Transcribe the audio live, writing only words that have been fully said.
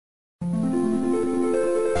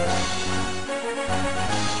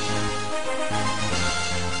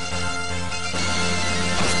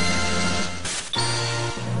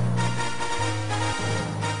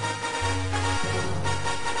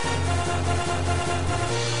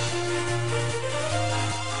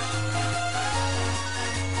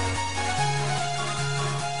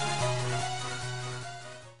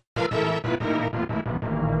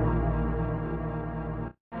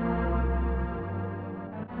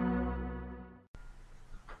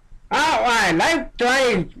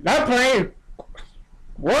Alright, let's play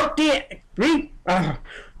Wolfstyle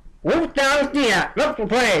DX. Let's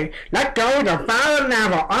play. Let's go to final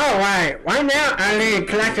level. Alright, right now I need to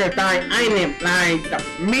classify items like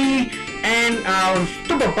me and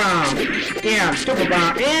Super Bomb. Yeah, Super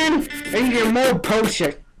Bomb. And I need more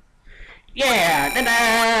potions. Yeah,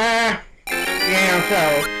 ta-da! Yeah, so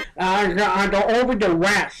I go over the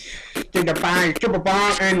rest to the buy Super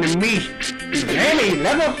Bomb and the meat. Maybe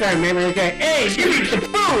level 7, maybe they say, hey, give me the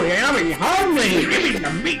food, I'm hungry, give me the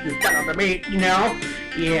meat instead of the meat, you know?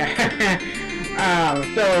 Yeah.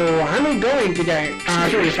 So I'm going today.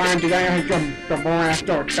 So we find today I jump the more I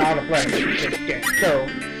start to play. So,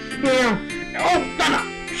 yeah. Oh, son of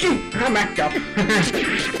shoot, I backed up.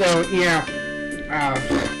 So, yeah.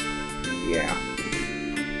 Yeah.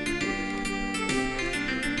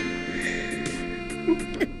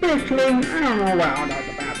 Basically, I don't know what all that's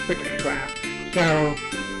about freaking crap. So,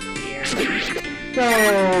 yeah. So,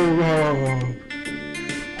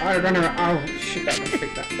 I'm gonna, oh shit, I'm gonna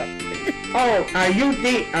fix that stuff. Oh, use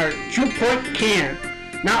the 2-point can.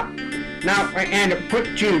 Now, and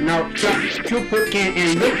put 2, no, 2-point can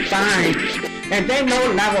and look fine. And they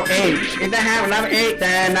know level 8. If they have level 8,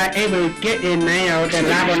 they're not able to get in there to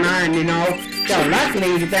level 9, you know. So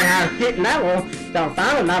luckily, if they have 6 level, the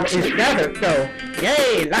final level is 7. So,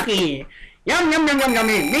 yay, lucky. Yum yum yum yum yum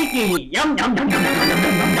Mickey. Yum yum yum yum yum yum yum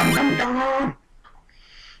yum yum yum.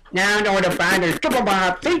 Now I'm going to find the Super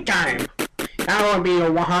Bomb 3 times. That will be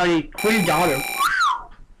 $120.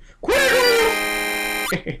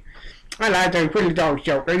 I like that $20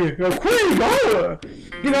 joke. $20.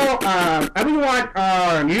 You know, everyone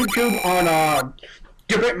on YouTube on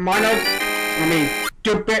stupid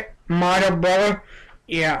model brother.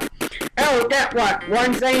 Yeah. Oh, that what?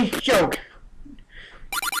 One thing joke.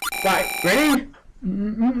 Right, ready?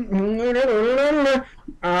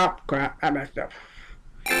 Oh crap, I messed up.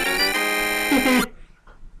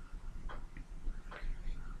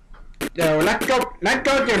 So let's go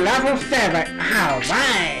to level 7.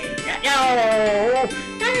 Alright. Yo! I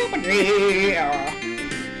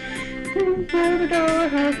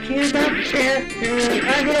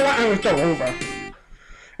was so over.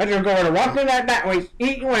 I just go to walk that way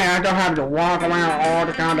each way. I don't have to walk around all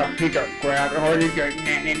the kind of pick up crap or just go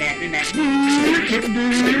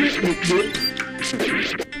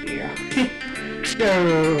yeah. So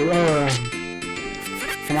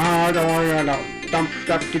tomorrow I don't want to dump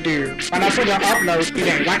stuff to do. But I put an upload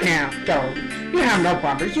today right now, so you have no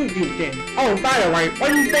problem. You do things. Oh, by the way, what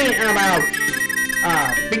do you think about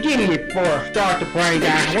beginning it for start to play,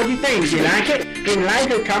 guys? What do you think? Do you like it? If you like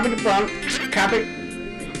it, comment below. Comment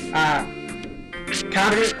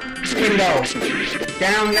below.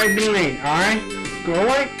 Down there below. Alright? Go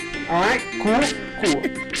away. Alright? Cool?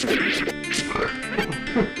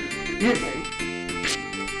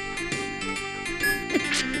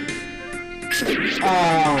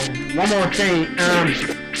 One more thing.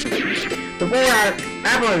 Before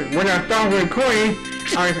when I started recording,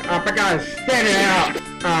 I forgot to set it out,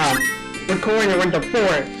 recording with the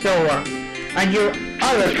board, so, I use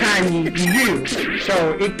other kind you use,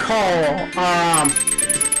 so it called,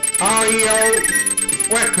 audio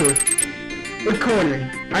recording.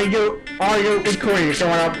 I do audio recording, so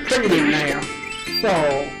I'll put it in now, so,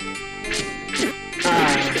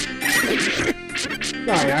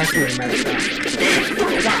 sorry, I should have messed up.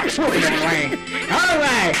 Wow, put it away.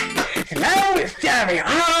 Alright, hello, it's Jerry,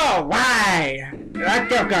 alright. Let's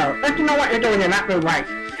go. Let's know what you're doing, you're not doing right.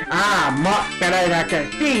 Much better than I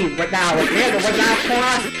can see without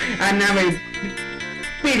plus. I never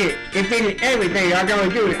beat it. Defeated everything I'm gonna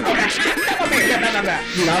do. Okay,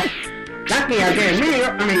 you know. Lucky I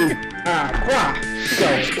did cross. So,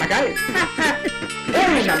 I got it.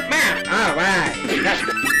 There's the map. Alright.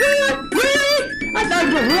 Really? I thought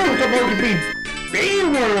the room was supposed to be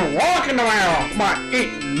being walking around, but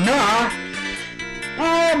it's not.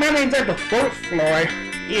 Oh, maybe it's at the first floor.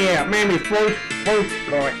 Yeah, maybe first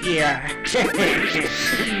floor. Yeah.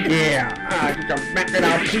 Yeah. Just a back it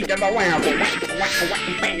out, keep it around.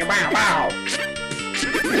 Wow.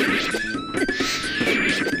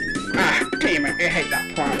 Damn it, I hate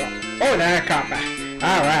that problem. Oh, there, copper.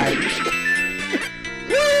 Alright.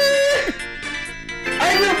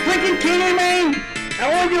 Are you freaking kidding me? I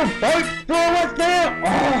want you both through what's there? Oh, I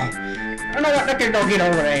know what, I can go get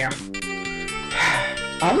over there.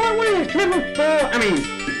 I want one of the slippers for,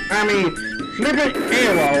 slippers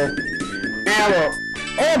arrow.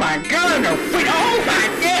 Oh my god, no freak, oh my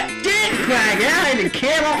god, dick flag, I had the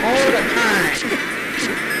camera all the time.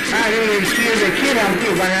 I didn't even see the kid on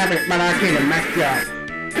too, but I can't mess up.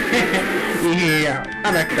 Yeah,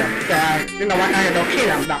 I like that guy. You know what? I don't kill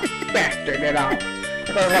him, that bastard at all.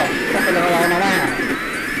 Look, fucking all around.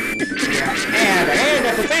 Yeah, and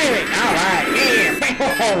that's the thing. Alright, yeah,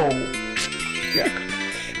 yeah.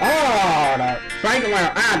 Oh, the Frank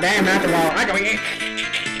well, damn, that's the wall. I go, yeah.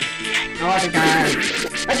 Oh, the guy.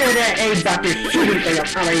 I go there, hey, doctor, shooting thing. I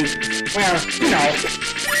mean, well, you know.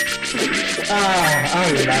 Oh,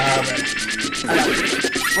 I love it. I love it.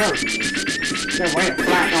 Well, the way it's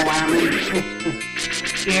flat around me.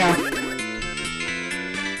 Yeah.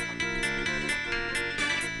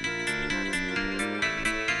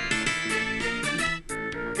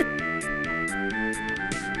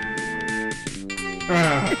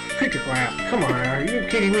 Cricket crap. Come on, are you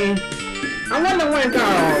kidding me? I wonder when the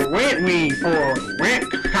rent weed or rent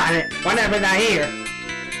got it, whatever that is.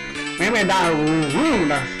 Maybe that room,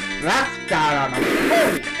 that's got on the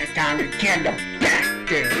phone kind of candle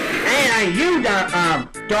bastard. And I use the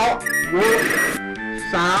dark wolf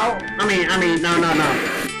sound.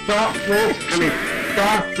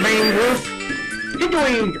 Dark flame wolf. You're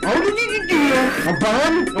doing a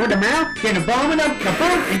bomb over the mouth, get a bomb in the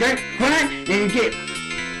boom, and then crack, then you get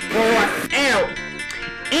out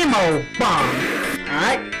ammo bomb.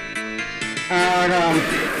 Alright?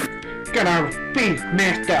 Got a beef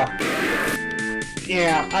messed up.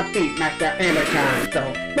 Yeah, I beat messed up every time,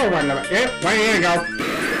 so no one of it. Yep, right here you go.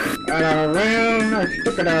 Well, let's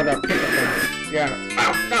look at the picture. Yeah.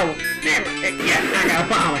 Oh, no, damn it. Yeah, I got a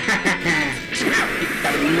bomb. Ow,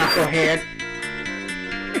 got a knucklehead.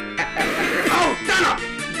 Oh, son of!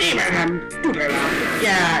 Damn it, I'm doing it.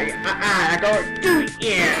 Yeah, I go,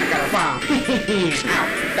 yeah, I got a bomb. Ow,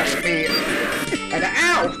 that's a bit.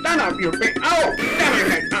 Ow, son of you, bitch. Oh,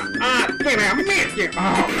 damn it, damn it, I missed you. Oh,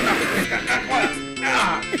 no,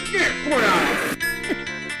 yeah, put on.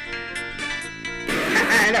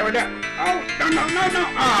 That was that. Oh, no.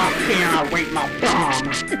 Oh, can't I wait my bomb?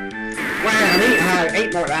 Well, I need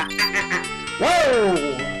 8 more of that.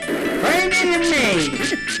 Whoa! Right in the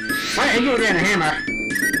maze! Why are you getting a hammer?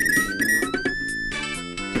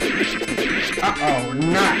 Uh-oh,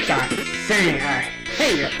 not that thing. I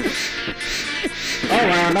hate it. Oh,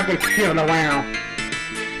 well, I'm not gonna kill the wow.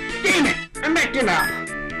 Damn it! I messed it up.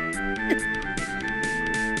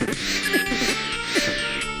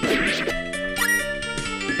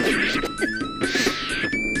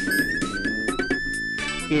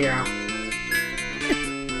 Yeah.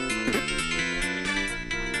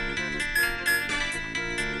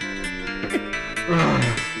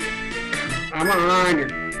 Come on, you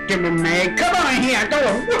stupid Meg. Come on here, go.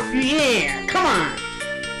 Yeah, come on.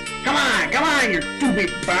 Come on, you stupid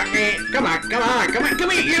bucket. Come on, come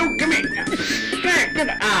here, you. Come here.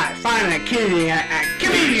 Finally, kill you.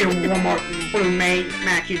 Come here, you one more blue mate,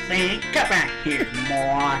 Mac, you think. Come back here,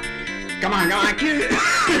 boy. Come on, kill you.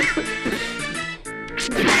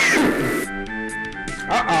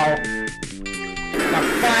 Uh-oh. The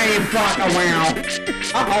flame brought around.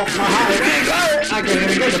 Uh-oh, my heart. There you go. I can't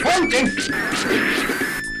even get the potion.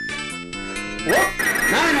 Whoop.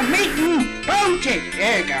 Not a meeting. Potion.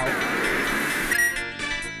 There you go.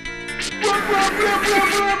 Blah, blah, blah, blah,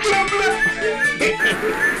 blah, blah, blah.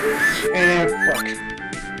 And fuck.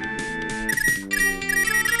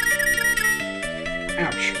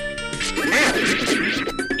 Ouch. Ouch.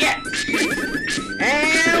 Yes.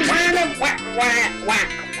 And whack.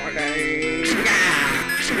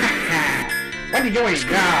 What are you doing?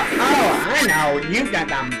 Oh, I know. You got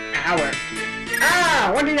the power.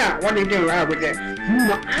 What do you do with it?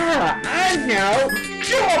 I know.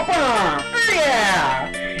 Super bomb. Yeah.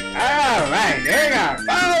 Alright, there you go.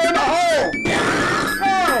 Follow in the hole.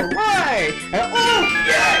 Alright. Oh,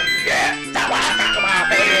 yeah. That's what I'm talking about,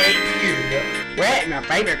 baby. Red in my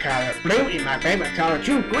favorite color. Blue in my favorite color.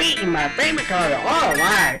 Two green in my favorite color.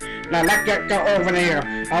 Alright. Now let's go over there.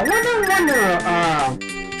 I wonder,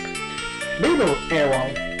 Little arrow.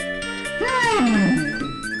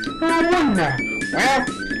 I wonder. Well,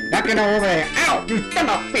 let's get over there. Ow, you son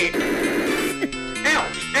of a bitch.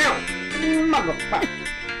 Ouch. Motherfucker.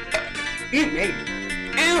 Eat me.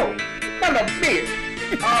 Ow, son of a bitch.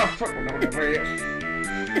 Oh, fuck, whatever it is.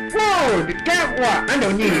 Whoa, the cat what? I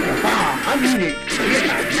don't need a bomb. I need it to get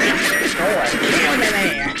my master sword. Kill me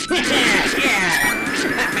there. Yeah.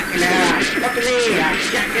 Look at me. I'm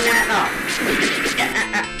jacking that up.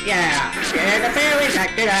 Yeah, the fairies,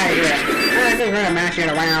 get out of here. I'm just gonna mash it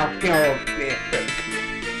around.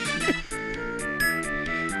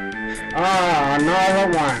 Oh, another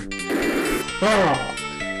one. Oh.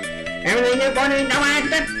 Everything is going to go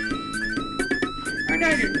after.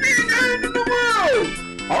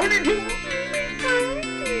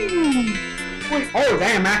 Oh,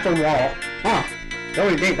 damn, that's a wall. Huh.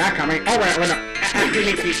 Don't think that coming. Oh, wait, no. You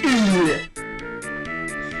make me.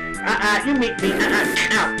 You make me.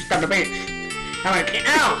 Ow, stop the bitch. I'm like,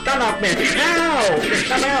 ow, stop up, bitch. Ow, there's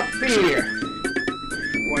something up here.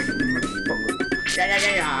 Wait a minute.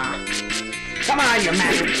 Yeah. Come on, you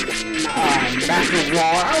massive. Massive war.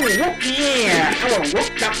 I will whoop yeah. I will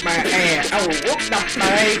whoop up my ass. I will whoop up my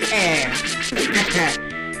ass.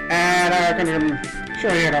 And I'm gonna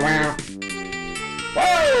show you around.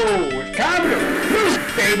 Whoa! It's time to move,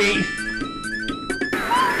 baby!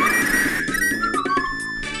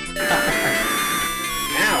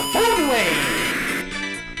 Now, pull away!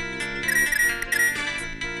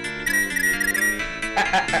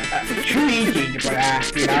 Too easy for that,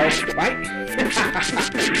 you know, right?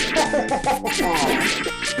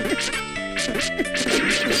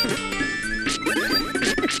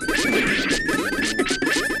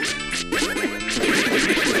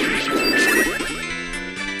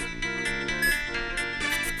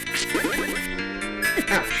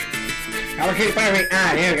 Okay, ferry.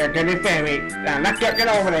 There we go. Get the ferry. Let's get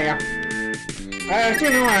over there. See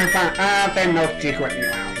you around. There's no secret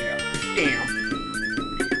around here. Damn.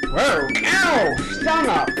 Whoa! Ow! Son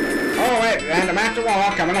up! Oh wait, and the master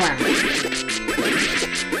wall coming around.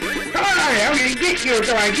 Come on! I'm gonna get you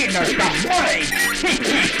so I get some money!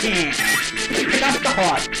 Pick up the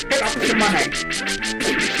heart! Pick up the money!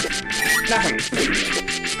 Nothing!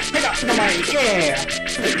 Pick up the money! Yeah!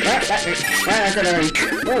 That's it! I'm gonna...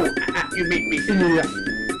 Oh! You make me... You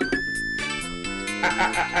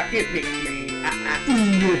make me...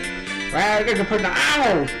 Well, I gotta put the...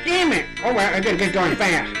 Ow! Damn it! Oh well, I gotta get going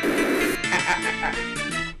fast.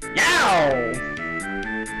 Yow!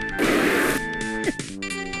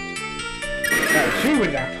 She was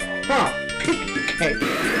a... Oh, cake.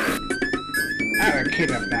 I'm a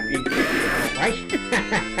kid of that easy, right?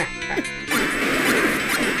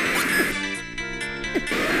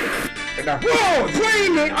 Whoa!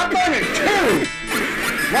 Flaming! I'm on it too!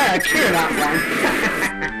 Well, I killed that one.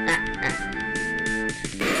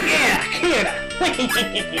 Yeah, killed it!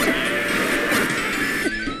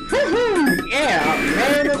 Woohoo! Yeah,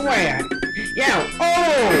 made it wet. Yeah,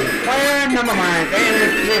 oh! Well, never mind.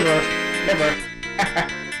 There's liver.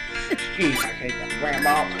 Jeez, I hate that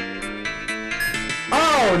grandma.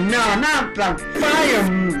 Oh, no, not the fire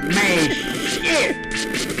maze. Shit!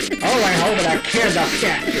 Oh, I hope I killed the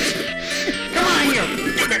statue. Come on, you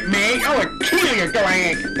stupid maid! I will kill you, go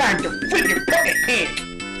ahead! Time to freaking pocket pig!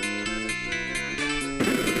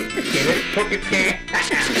 Get it? Pocket pig?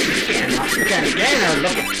 Again, or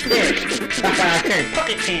look at pig! That's why I said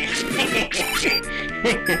pocket pig!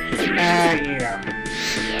 Yeah.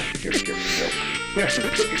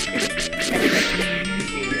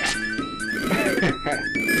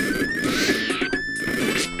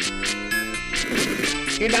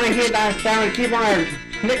 You don't hear that sound, keep on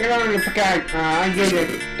clicking on the packet. I gave it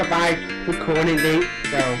the 5 recording date,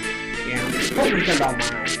 so yeah, hope you don't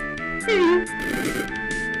mind.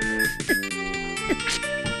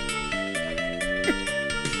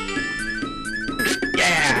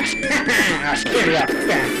 Yeah, I'll kill you up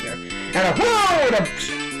faster. And whoa, the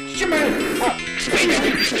shimmer,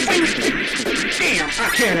 damn, I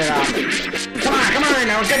killed it off. Come on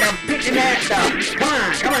now, get the bitch in that stuff.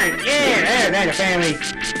 Come on, yeah, there's the family.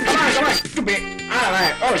 Come on, stupid.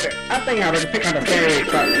 Alright, oh, I think I was picking on the ferry,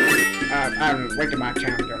 but I'm wasting my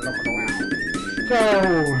time to looking around. So,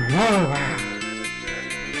 oh wow.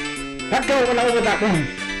 Let's go over that room.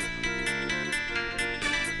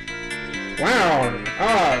 Wow,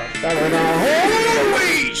 that was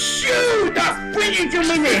holy shoot! The freaking you in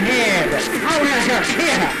the head! Oh, I got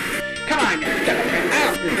kid! Come on, you stupid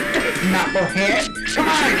out, you stupid knucklehead! Come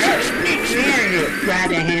on, get here, you grab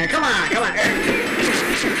your hand! Come on!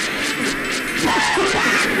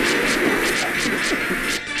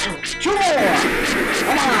 Two more!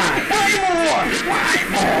 Come on! 5 more! 5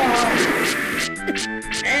 more!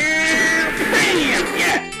 And bam!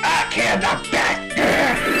 Yeah! I killed the bastard!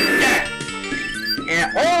 Yeah!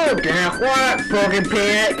 Oh, damn! What? Broken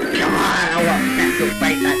pig! Come on! I want to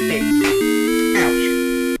bite that thing! Ouch!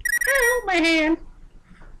 Ow, my hand!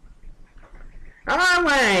 Come on,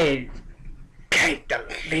 wait! Take the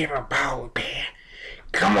liver bowl, pig!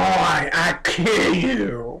 Come on! I kill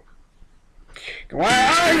you! Why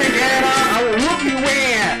are you get off? I will whoop you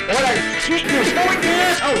in! What a shit you point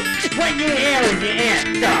in? Oh, point you in with your ass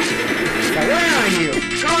stuff! So where are you?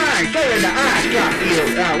 Come on, show me the I got you!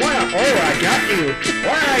 Oh, I got you!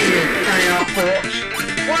 Where are you, tiny old folks?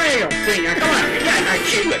 Where are you, finger? Come on, I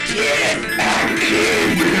kill you! Yeah! I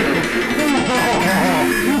kill you!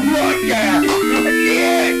 Oh, yeah!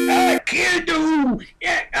 Yeah, I can do.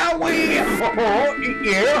 Yeah, I will. Oh,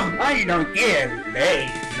 yeah, I don't get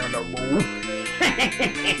late, little boo.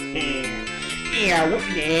 Yeah, whoop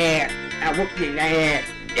that. I whoop that.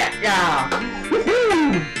 Yeah.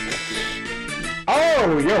 Woohoo!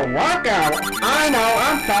 Oh, your workout. I know,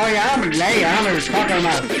 I'm sorry, I'm late. I was talking to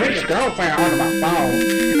my sweet girlfriend on my phone.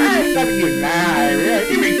 I thought you lied. Yeah,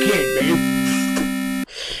 you be kidding me.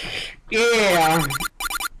 Yeah.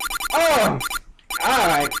 Oh,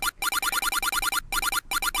 alright.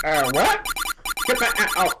 What? Get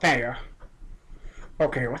back out there.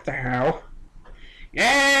 Okay, what the hell?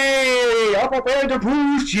 Yay! Up there to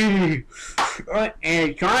Pushy!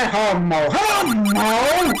 And try Homo.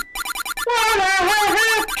 Homo! What the hell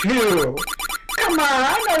have to? Come on, I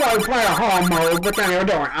know I play a Homo, but then you're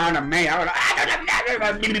doing anime.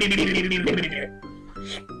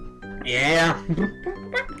 Yeah.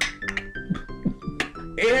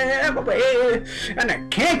 Yeah, and a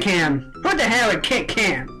can. What the hell is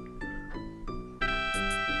can?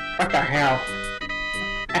 What the hell?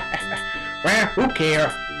 Well, who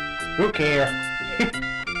cares? Who cares?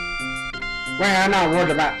 Well, I'm not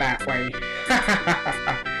worried about that way.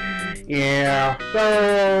 Yeah, so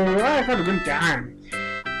I had a good time.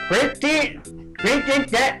 Critic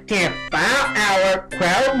that 5 hour,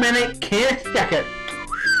 12 minute, 10 second.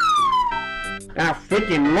 That's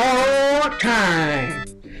freaking long time.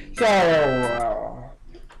 So,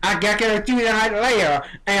 I gotta do that later.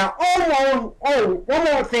 And one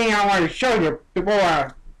more thing I want to show you before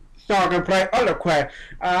I start to play other quests.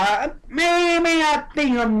 Maybe I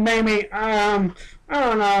think of maybe, I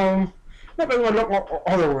don't know. Let me look at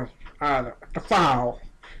other the file.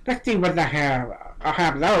 Let's see what I have. I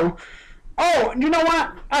have those. Oh, you know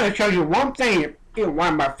what? I'll show you one thing. It's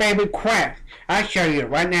one of my favorite quests. I'll show you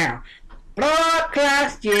right now. Blood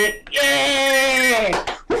classic, yeah!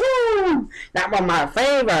 Woohoo! That was my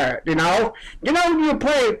favorite, you know. You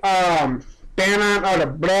play Banner or the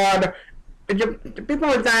Blood. The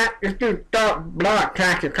people that just do blood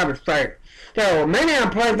classic coming straight. So maybe I'm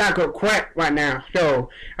playing that good quick right now. So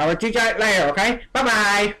I will teach you later, okay? Bye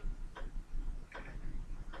bye.